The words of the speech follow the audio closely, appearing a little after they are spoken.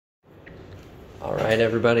All right,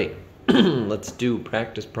 everybody, let's do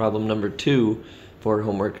practice problem number 2 for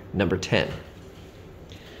homework number 10.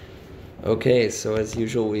 Okay, so as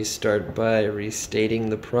usual, we start by restating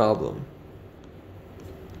the problem.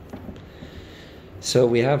 So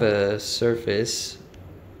we have a surface,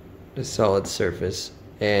 a solid surface,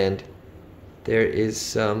 and there is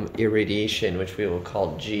some irradiation, which we will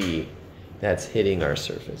call G, that's hitting our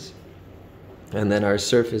surface. And then our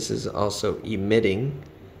surface is also emitting,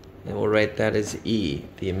 and we'll write that as E,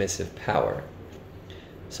 the emissive power.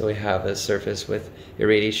 So we have a surface with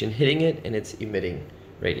irradiation hitting it, and it's emitting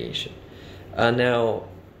radiation. Now,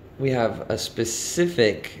 we have a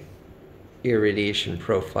specific irradiation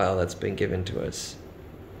profile that's been given to us.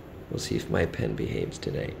 We'll see if my pen behaves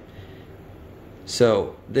today.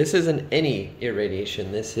 So this isn't any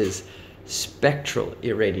irradiation, this is spectral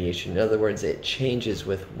irradiation. In other words, it changes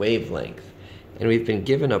with wavelength. And we've been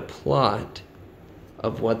given a plot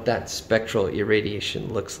of what that spectral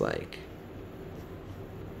irradiation looks like.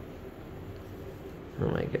 Oh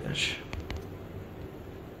my gosh.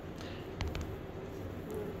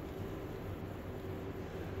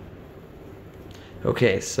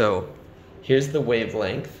 Okay, so here's the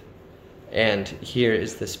wavelength, and here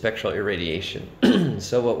is the spectral irradiation.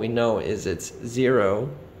 So what we know is it's 0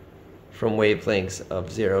 from wavelengths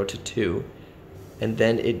of 0 to 2, and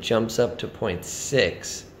then it jumps up to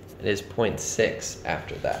 0.6, and is 0.6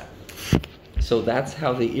 after that. So that's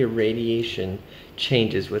how the irradiation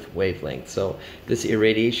changes with wavelength. So this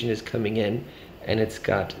irradiation is coming in, and it's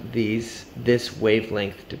got this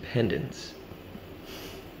wavelength dependence.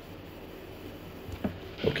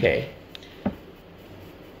 Okay.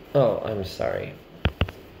 Oh, I'm sorry.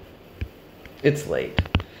 It's late.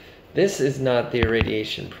 This is not the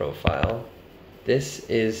irradiation profile. This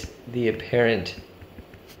is the apparent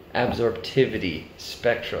absorptivity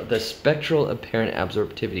spectral, the spectral apparent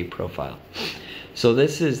absorptivity profile. So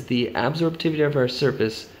this is the absorptivity of our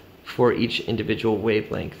surface for each individual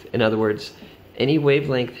wavelength. In other words, any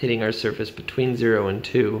wavelength hitting our surface between 0 and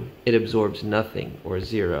 2, it absorbs nothing, or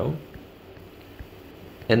 0.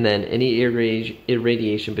 And then any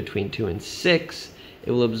irradiation between 2 and 6,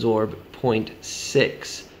 it will absorb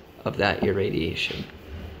 0.6 of that irradiation.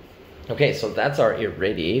 Okay, so that's our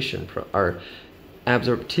irradiation, our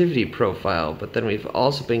absorptivity profile, but then we've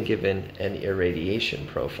also been given an irradiation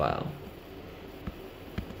profile.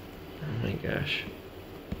 Oh my gosh.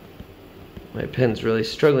 My pen's really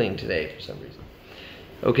struggling today for some reason.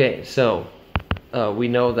 Okay, so we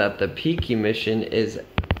know that the peak emission is,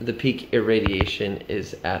 the peak irradiation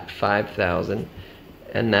is at 5,000,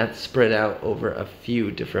 and that's spread out over a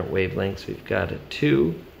few different wavelengths. We've got a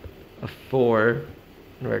 2, a 4, and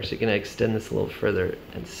we're actually going to extend this a little further,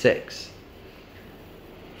 and 6.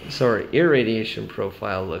 So our irradiation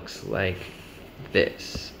profile looks like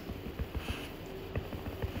this.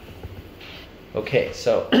 Okay,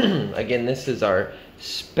 so again, this is our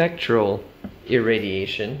spectral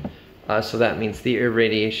irradiation. So that means the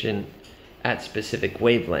irradiation at specific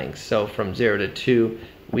wavelengths. So from 0 to 2,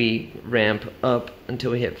 we ramp up until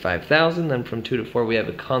we hit 5,000. Then from 2 to 4, we have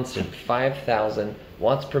a constant 5,000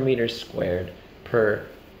 watts per meter squared per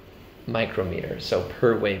micrometer, so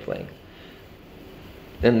per wavelength.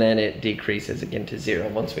 And then it decreases again to 0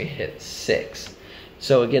 once we hit 6.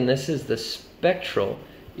 So again, this is the spectral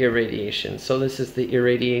irradiation. So this is the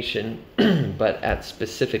irradiation, but at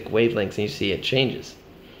specific wavelengths, and you see it changes.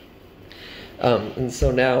 And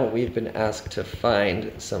so now we've been asked to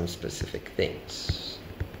find some specific things.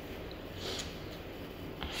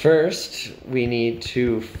 First, we need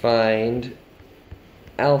to find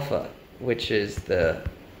alpha, which is the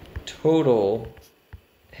total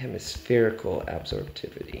hemispherical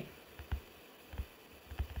absorptivity.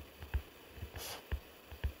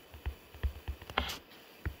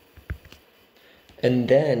 And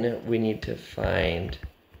then we need to find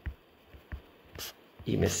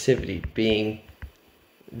emissivity, being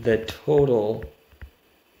the total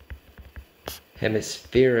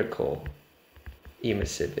hemispherical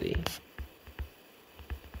emissivity.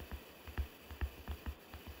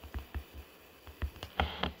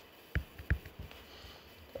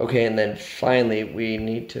 Okay, and then finally we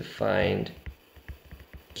need to find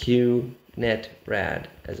Q net rad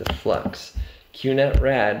as a flux. Q net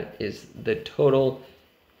rad is the total,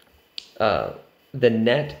 the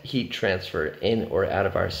net heat transfer in or out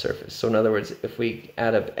of our surface. So in other words, if we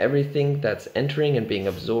add up everything that's entering and being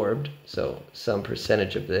absorbed, so some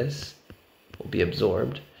percentage of this will be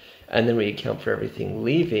absorbed, and then we account for everything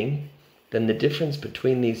leaving, then the difference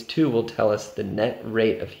between these two will tell us the net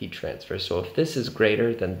rate of heat transfer. So if this is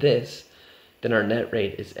greater than this, then our net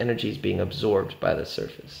rate is energy is being absorbed by the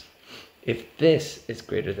surface. If this is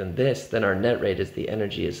greater than this, then our net rate is the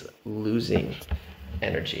energy is losing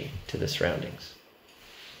energy to the surroundings.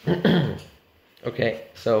 Okay,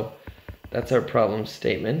 so that's our problem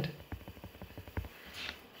statement.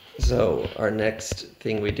 So our next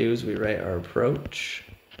thing we do is we write our approach.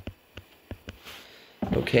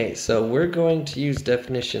 Okay, so we're going to use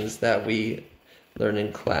definitions that we learn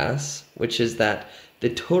in class, which is that the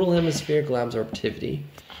total hemispherical absorptivity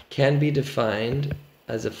can be defined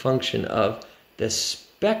as a function of the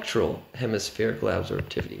spectral hemispherical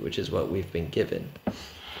absorptivity, which is what we've been given.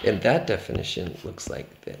 And that definition looks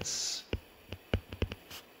like this.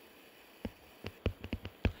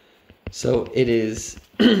 So it is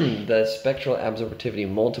the spectral absorptivity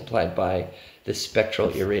multiplied by the spectral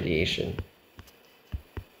irradiation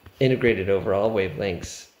integrated over all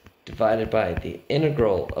wavelengths divided by the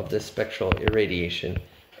integral of the spectral irradiation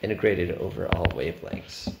integrated over all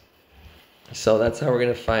wavelengths. So that's how we're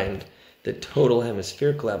going to find the total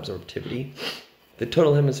hemispherical absorptivity. The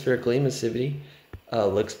total hemispherical emissivity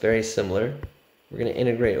looks very similar. We're going to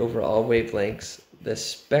integrate over all wavelengths the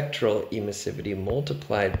spectral emissivity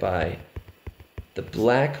multiplied by the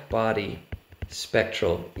black body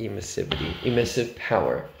spectral emissivity, emissive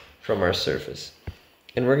power from our surface.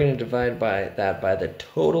 And we're going to divide by that by the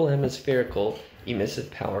total hemispherical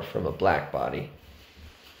emissive power from a black body.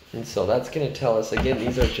 And so that's going to tell us, again,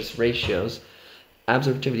 these are just ratios.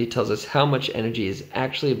 Absorptivity tells us how much energy is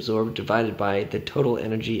actually absorbed divided by the total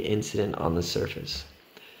energy incident on the surface.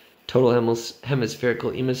 Total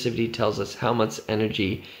hemispherical emissivity tells us how much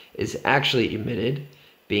energy is actually emitted,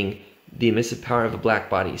 being the emissive power of a black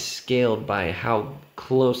body scaled by how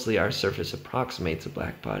closely our surface approximates a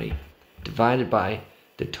black body, divided by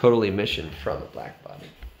the total emission from a black body.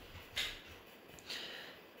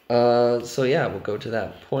 So yeah, we'll go to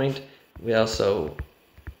that point. We also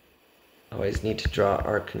always need to draw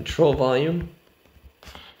our control volume,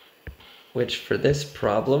 which for this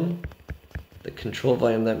problem, the control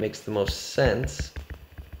volume that makes the most sense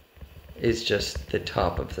is just the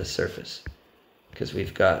top of the surface, because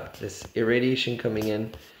we've got this irradiation coming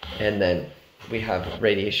in and then we have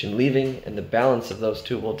radiation leaving, and the balance of those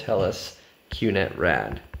two will tell us Q net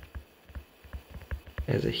rad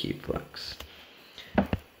as a heat flux.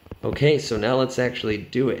 Okay, so now let's actually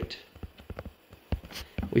do it.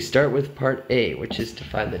 We start with part A, which is to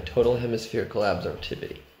find the total hemispherical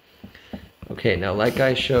absorptivity. Okay, now like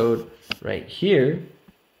I showed right here,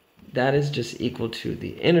 that is just equal to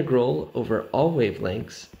the integral over all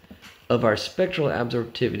wavelengths of our spectral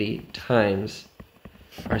absorptivity times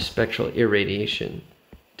our spectral irradiation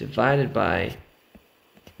divided by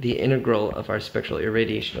the integral of our spectral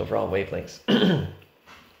irradiation over all wavelengths.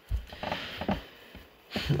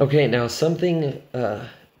 Okay, now something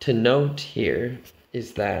to note here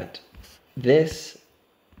is that this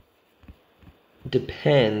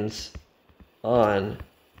depends on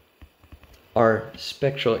our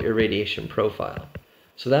spectral irradiation profile.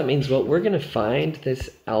 So that means what we're going to find, this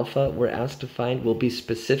alpha we're asked to find, will be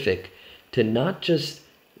specific to not just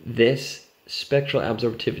this spectral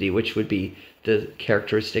absorptivity, which would be the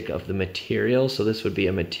characteristic of the material. So this would be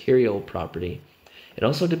a material property. It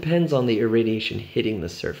also depends on the irradiation hitting the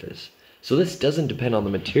surface. So this doesn't depend on the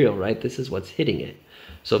material, right? This is what's hitting it.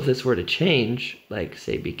 So if this were to change, like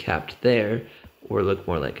say be capped there, or look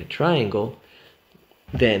more like a triangle,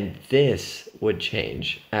 then this would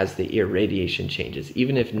change as the irradiation changes.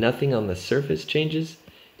 Even if nothing on the surface changes,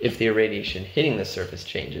 if the irradiation hitting the surface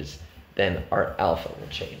changes, then our alpha will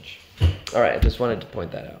change. All right, I just wanted to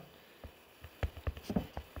point that out.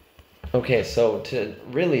 Okay, so to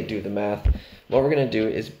really do the math, what we're going to do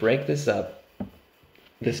is break this up,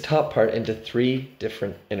 this top part, into 3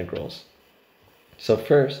 different integrals. So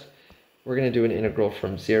first, we're going to do an integral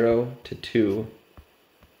from 0 to 2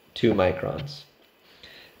 microns.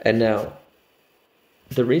 And now,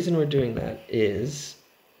 the reason we're doing that is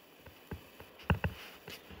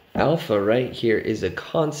alpha right here is a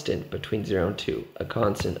constant between 0 and 2, a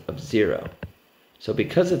constant of 0. So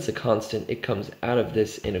because it's a constant, it comes out of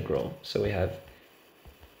this integral. So we have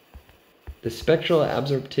the spectral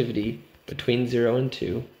absorptivity between 0 and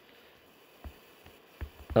 2.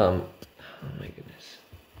 Oh my goodness.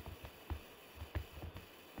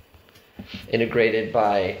 Integrated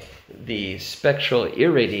by the spectral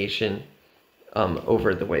irradiation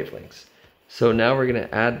over the wavelengths. So now we're going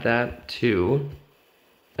to add that to,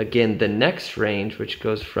 again, the next range, which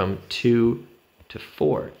goes from 2 to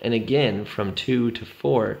 4. And again, from 2 to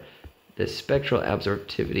 4, the spectral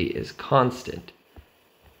absorptivity is constant.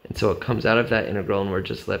 And so it comes out of that integral, and we're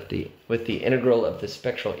just left with the integral of the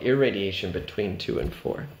spectral irradiation between 2 and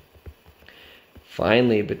 4.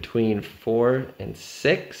 Finally, between 4 and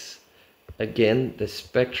 6, again, the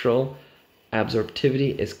spectral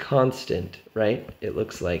absorptivity is constant, right? It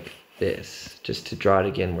looks like this, just to draw it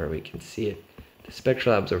again where we can see it. The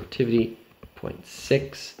spectral absorptivity,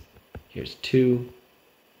 0.6, here's 2.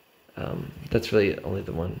 That's really only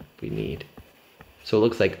the one we need. So it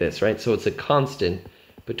looks like this, right? So it's a constant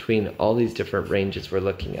between all these different ranges we're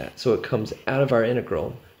looking at. So it comes out of our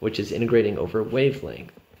integral, which is integrating over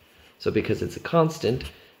wavelength. So because it's a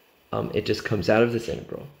constant, it just comes out of this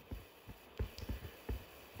integral.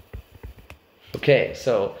 Okay,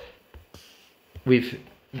 so we've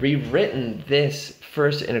rewritten this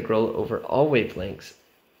first integral over all wavelengths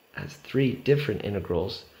as 3 different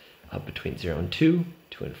integrals between 0 and 2,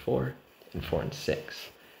 2 and 4, and 4 and 6.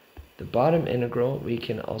 The bottom integral we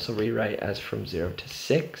can also rewrite as from 0 to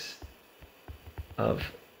 6 of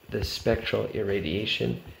the spectral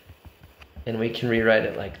irradiation. And we can rewrite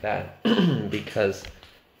it like that because,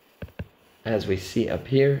 as we see up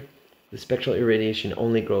here, the spectral irradiation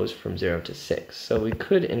only goes from 0 to 6. So we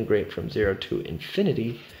could integrate from 0 to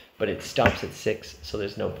infinity, but it stops at 6, so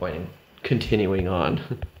there's no point in continuing on.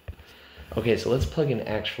 Okay, so let's plug in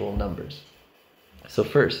actual numbers. So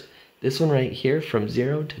first, this one right here, from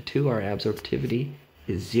 0 to 2, our absorptivity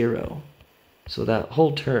is 0. So that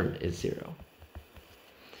whole term is 0.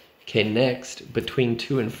 Okay, next, between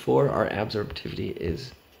 2 and 4, our absorptivity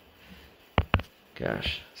is,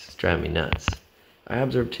 gosh, this is driving me nuts. Our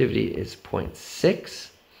absorptivity is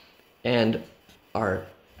 0.6, and our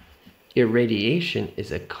irradiation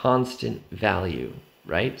is a constant value,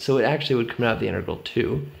 right? So it actually would come out of the integral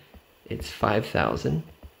 2. It's 5,000.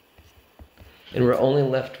 And we're only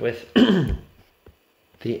left with the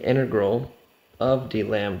integral of d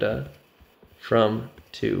lambda from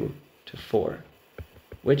 2 to 4,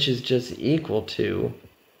 which is just equal to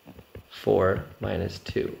 4 minus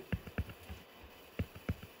 2,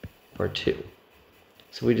 or 2.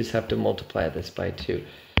 So we just have to multiply this by 2.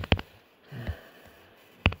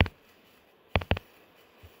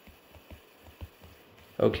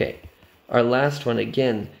 Okay, our last one,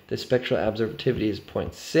 again, the spectral absorptivity is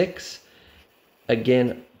 0.6.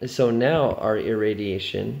 Again, so now our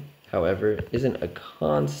irradiation, however, isn't a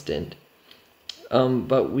constant,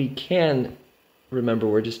 but we can, remember,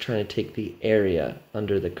 we're just trying to take the area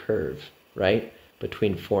under the curve, right,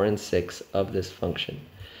 between 4 and 6 of this function.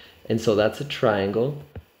 And so that's a triangle.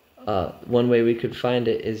 One way we could find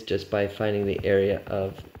it is just by finding the area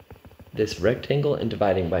of this rectangle and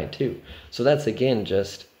dividing by 2. So that's, again,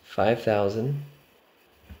 just 5,000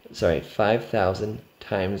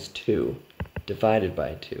 times 2 divided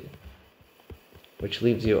by 2, which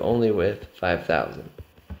leaves you only with 5,000.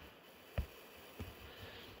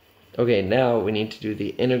 Okay, now we need to do the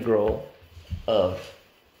integral of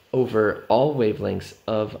over all wavelengths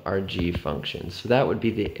of our g function. So that would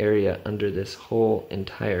be the area under this whole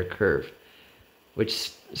entire curve,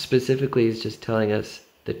 which specifically is just telling us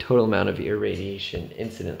the total amount of irradiation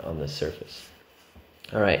incident on the surface.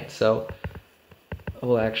 All right, so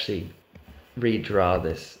we'll actually redraw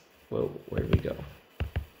this. Whoa, where did we go?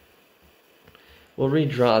 We'll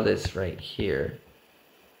redraw this right here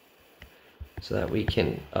so that we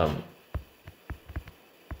can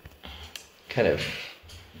kind of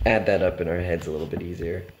add that up in our heads a little bit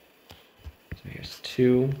easier. So here's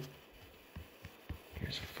 2,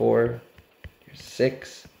 here's 4, here's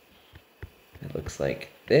 6. It looks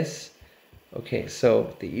like this. Okay,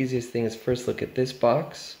 so the easiest thing is first look at this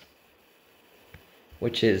box,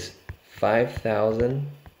 which is 5,000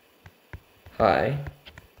 high,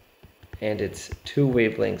 and it's 2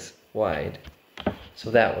 wavelengths wide. So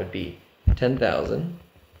that would be 10,000.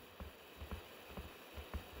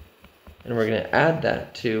 And we're going to add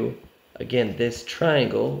that to, again, this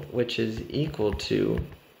triangle, which is equal to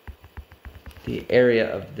the area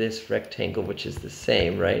of this rectangle, which is the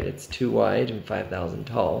same, right? It's 2 wide and 5,000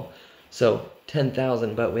 tall. So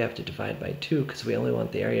 10,000, but we have to divide by 2 because we only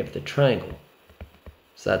want the area of the triangle.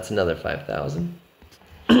 So that's another 5,000.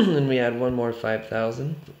 And we add one more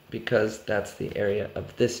 5,000 because that's the area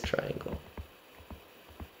of this triangle.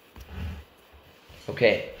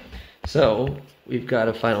 Okay, so we've got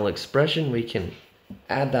a final expression. We can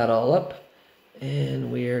add that all up, and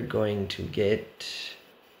we're going to get,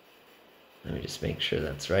 let me just make sure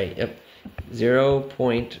that's right. Yep,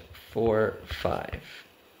 0.45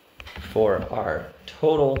 for our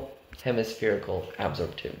total hemispherical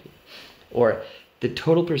absorptivity, or the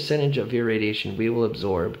total percentage of irradiation we will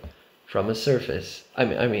absorb from a surface.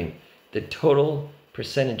 I mean, the total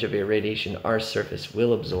percentage of irradiation our surface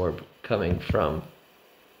will absorb coming from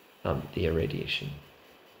the irradiation.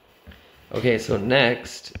 Okay, so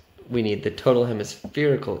next we need the total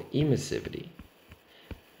hemispherical emissivity,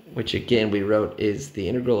 which again we wrote is the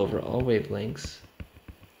integral over all wavelengths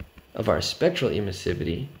of our spectral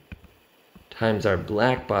emissivity times our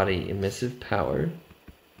black body emissive power,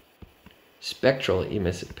 spectral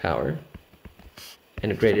emissive power,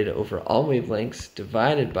 integrated over all wavelengths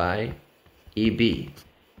divided by EB,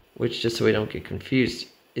 which, just so we don't get confused,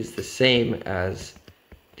 is the same as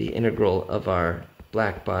the integral of our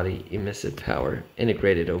black body emissive power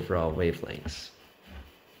integrated over all wavelengths.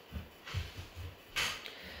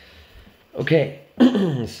 Okay,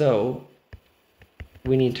 so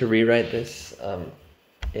we need to rewrite this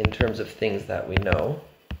in terms of things that we know.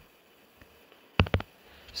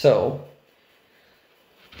 So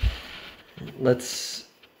let's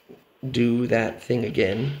do that thing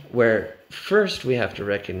again, where first we have to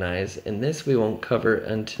recognize, and this we won't cover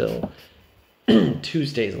until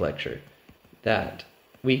Tuesday's lecture, that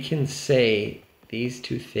we can say these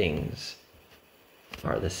two things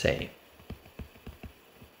are the same.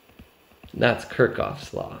 That's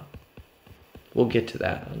Kirchhoff's law. We'll get to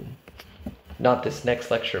that on not this next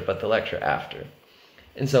lecture, but the lecture after.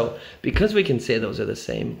 And so, because we can say those are the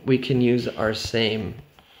same, we can use our same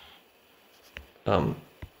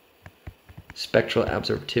spectral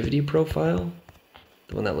absorptivity profile,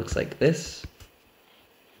 the one that looks like this.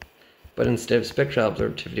 But instead of spectral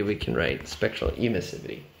absorptivity, we can write spectral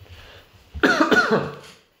emissivity.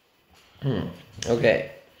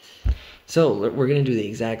 Okay, so we're going to do the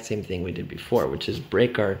exact same thing we did before, which is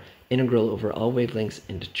break our integral over all wavelengths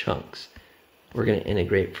into chunks. We're going to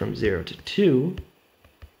integrate from 0 to 2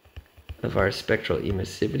 of our spectral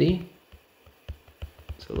emissivity,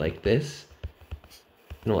 so like this,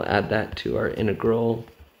 and we'll add that to our integral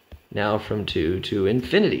now from 2 to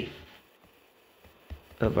infinity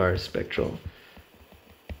of our spectral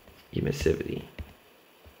emissivity.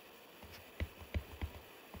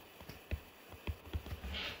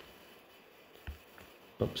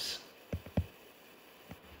 Oops,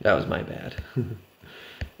 that was my bad.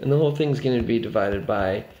 And the whole thing's going to be divided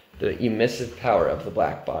by the emissive power of the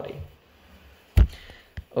black body.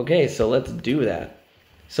 Okay, so let's do that.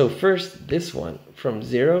 So first, this one, from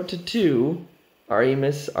 0 to 2, our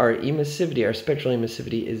emissivity, our spectral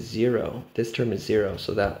emissivity is 0. This term is 0,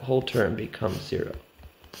 so that whole term becomes 0.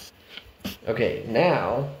 Okay,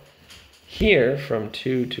 now, here, from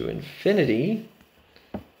 2 to infinity,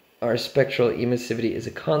 our spectral emissivity is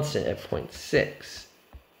a constant at 0.6.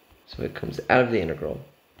 So it comes out of the integral.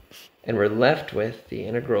 And we're left with the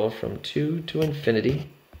integral from 2 to infinity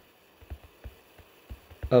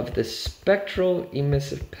of the spectral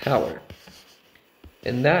emissive power.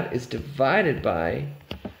 And that is divided by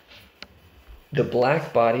the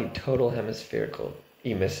black body total hemispherical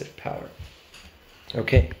emissive power.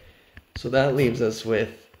 Okay, so that leaves us with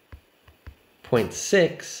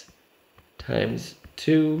 0.6 times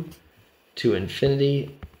 2 to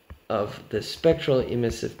infinity of the spectral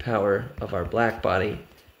emissive power of our black body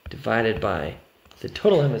divided by the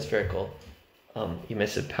total hemispherical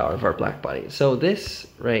emissive power of our black body. So this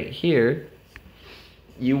right here,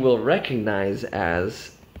 you will recognize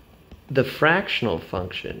as the fractional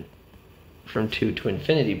function from 2 to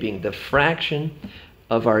infinity being the fraction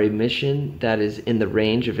of our emission that is in the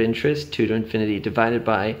range of interest, 2 to infinity, divided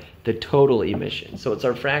by the total emission. So it's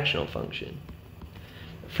our fractional function.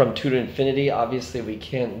 From 2 to infinity, obviously we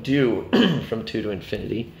can't do from 2 to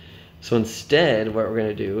infinity. So instead, what we're going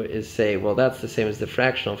to do is say, well, that's the same as the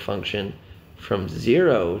fractional function from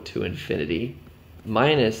 0 to infinity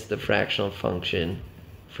minus the fractional function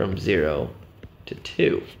from 0 to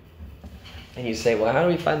 2. And you say, well, how do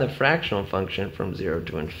we find the fractional function from 0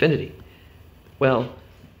 to infinity? Well,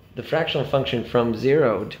 the fractional function from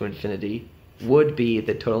 0 to infinity would be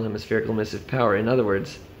the total hemispherical emissive power. In other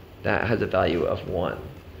words, that has a value of 1.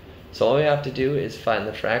 So all we have to do is find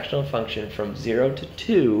the fractional function from 0 to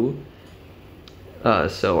 2.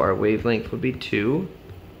 So our wavelength would be 2.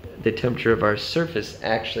 The temperature of our surface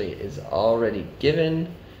actually is already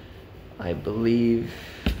given. I believe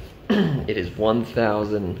it is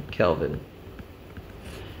 1000 Kelvin.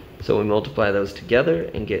 So we multiply those together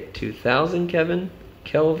and get 2000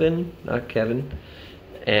 Kelvin, not Kevin.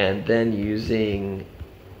 And then using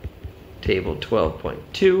table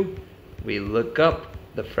 12.2, we look up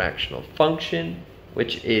the fractional function,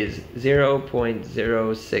 which is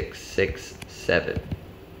 0.0667.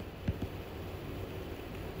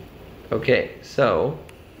 Okay, so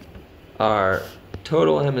our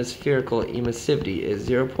total hemispherical emissivity is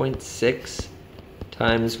 0.6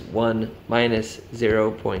 times 1 minus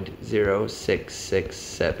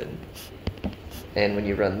 0.0667. And when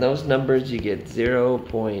you run those numbers, you get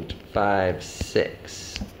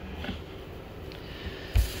 0.56.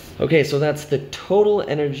 Okay, so that's the total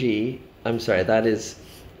energy, that is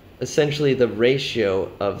essentially the ratio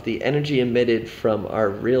of the energy emitted from our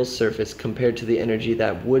real surface compared to the energy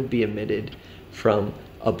that would be emitted from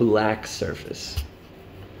a black surface.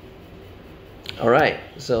 All right,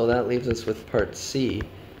 so that leaves us with part C,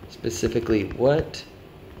 specifically what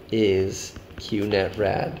is Q net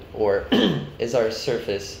rad, or is our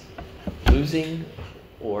surface losing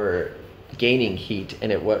or gaining heat,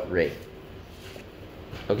 and at what rate?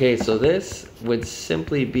 Okay, so this would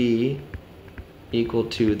simply be equal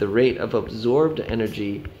to the rate of absorbed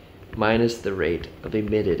energy minus the rate of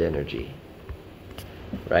emitted energy,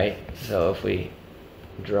 right? So if we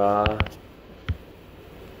draw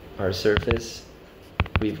our surface,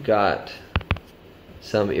 we've got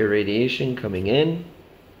some irradiation coming in,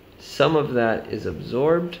 some of that is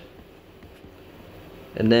absorbed,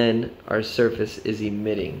 and then our surface is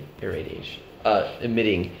emitting radiation.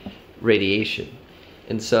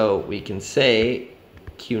 And so we can say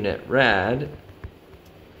Q net rad,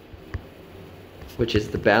 which is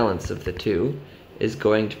the balance of the two, is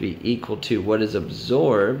going to be equal to what is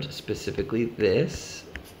absorbed, specifically this,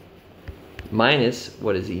 minus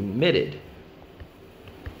what is emitted.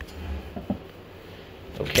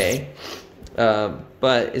 Okay,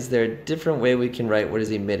 but is there a different way we can write what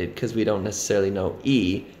is emitted? Because we don't necessarily know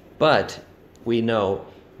E, but we know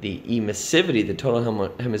the emissivity, the total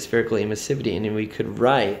hemispherical emissivity, and then we could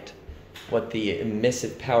write what the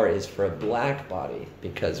emissive power is for a black body,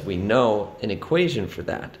 because we know an equation for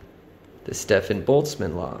that, the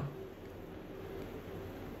Stefan-Boltzmann law.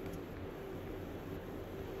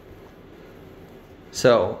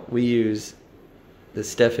 So we use the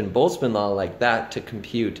Stefan-Boltzmann law like that to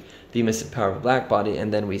compute the emissive power of a black body,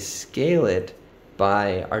 and then we scale it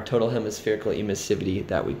by our total hemispherical emissivity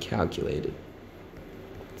that we calculated.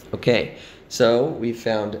 Okay, so we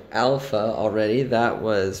found alpha already, that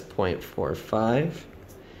was 0.45.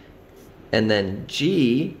 And then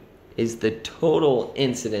G is the total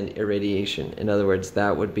incident irradiation. In other words,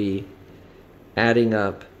 that would be adding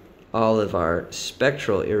up all of our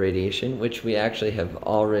spectral irradiation, which we actually have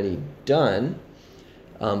already done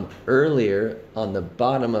earlier on the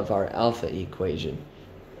bottom of our alpha equation.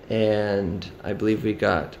 And I believe we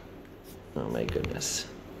got, oh my goodness,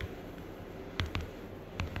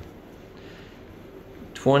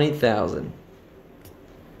 20,000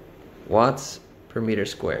 watts per meter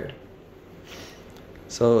squared.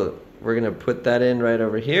 So we're going to put that in right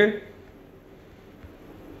over here.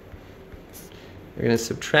 We're going to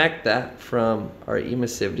subtract that from our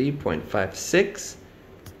emissivity, 0.56,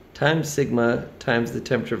 times sigma times the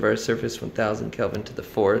temperature of our surface, 1000 Kelvin to the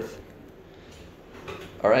fourth.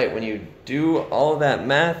 All right, when you do all that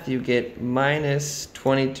math, you get minus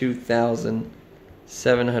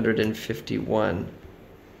 22,751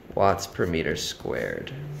 watts per meter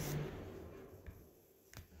squared.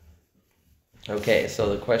 Okay,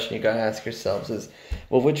 so the question you gotta ask yourselves is,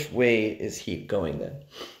 well, which way is heat going then?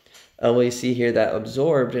 Well, you see here that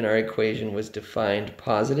absorbed in our equation was defined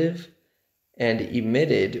positive, and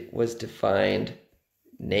emitted was defined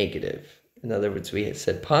negative. In other words, we had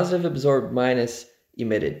said positive absorbed minus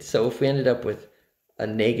emitted. So if we ended up with a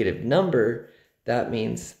negative number, that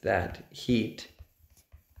means that heat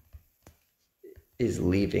is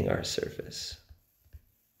leaving our surface.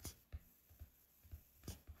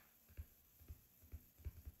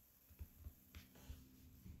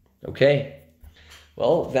 Okay,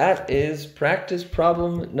 well, that is practice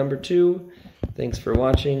problem number 2. Thanks for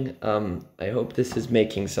watching. I hope this is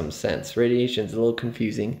making some sense. Radiation is a little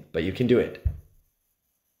confusing, but you can do it.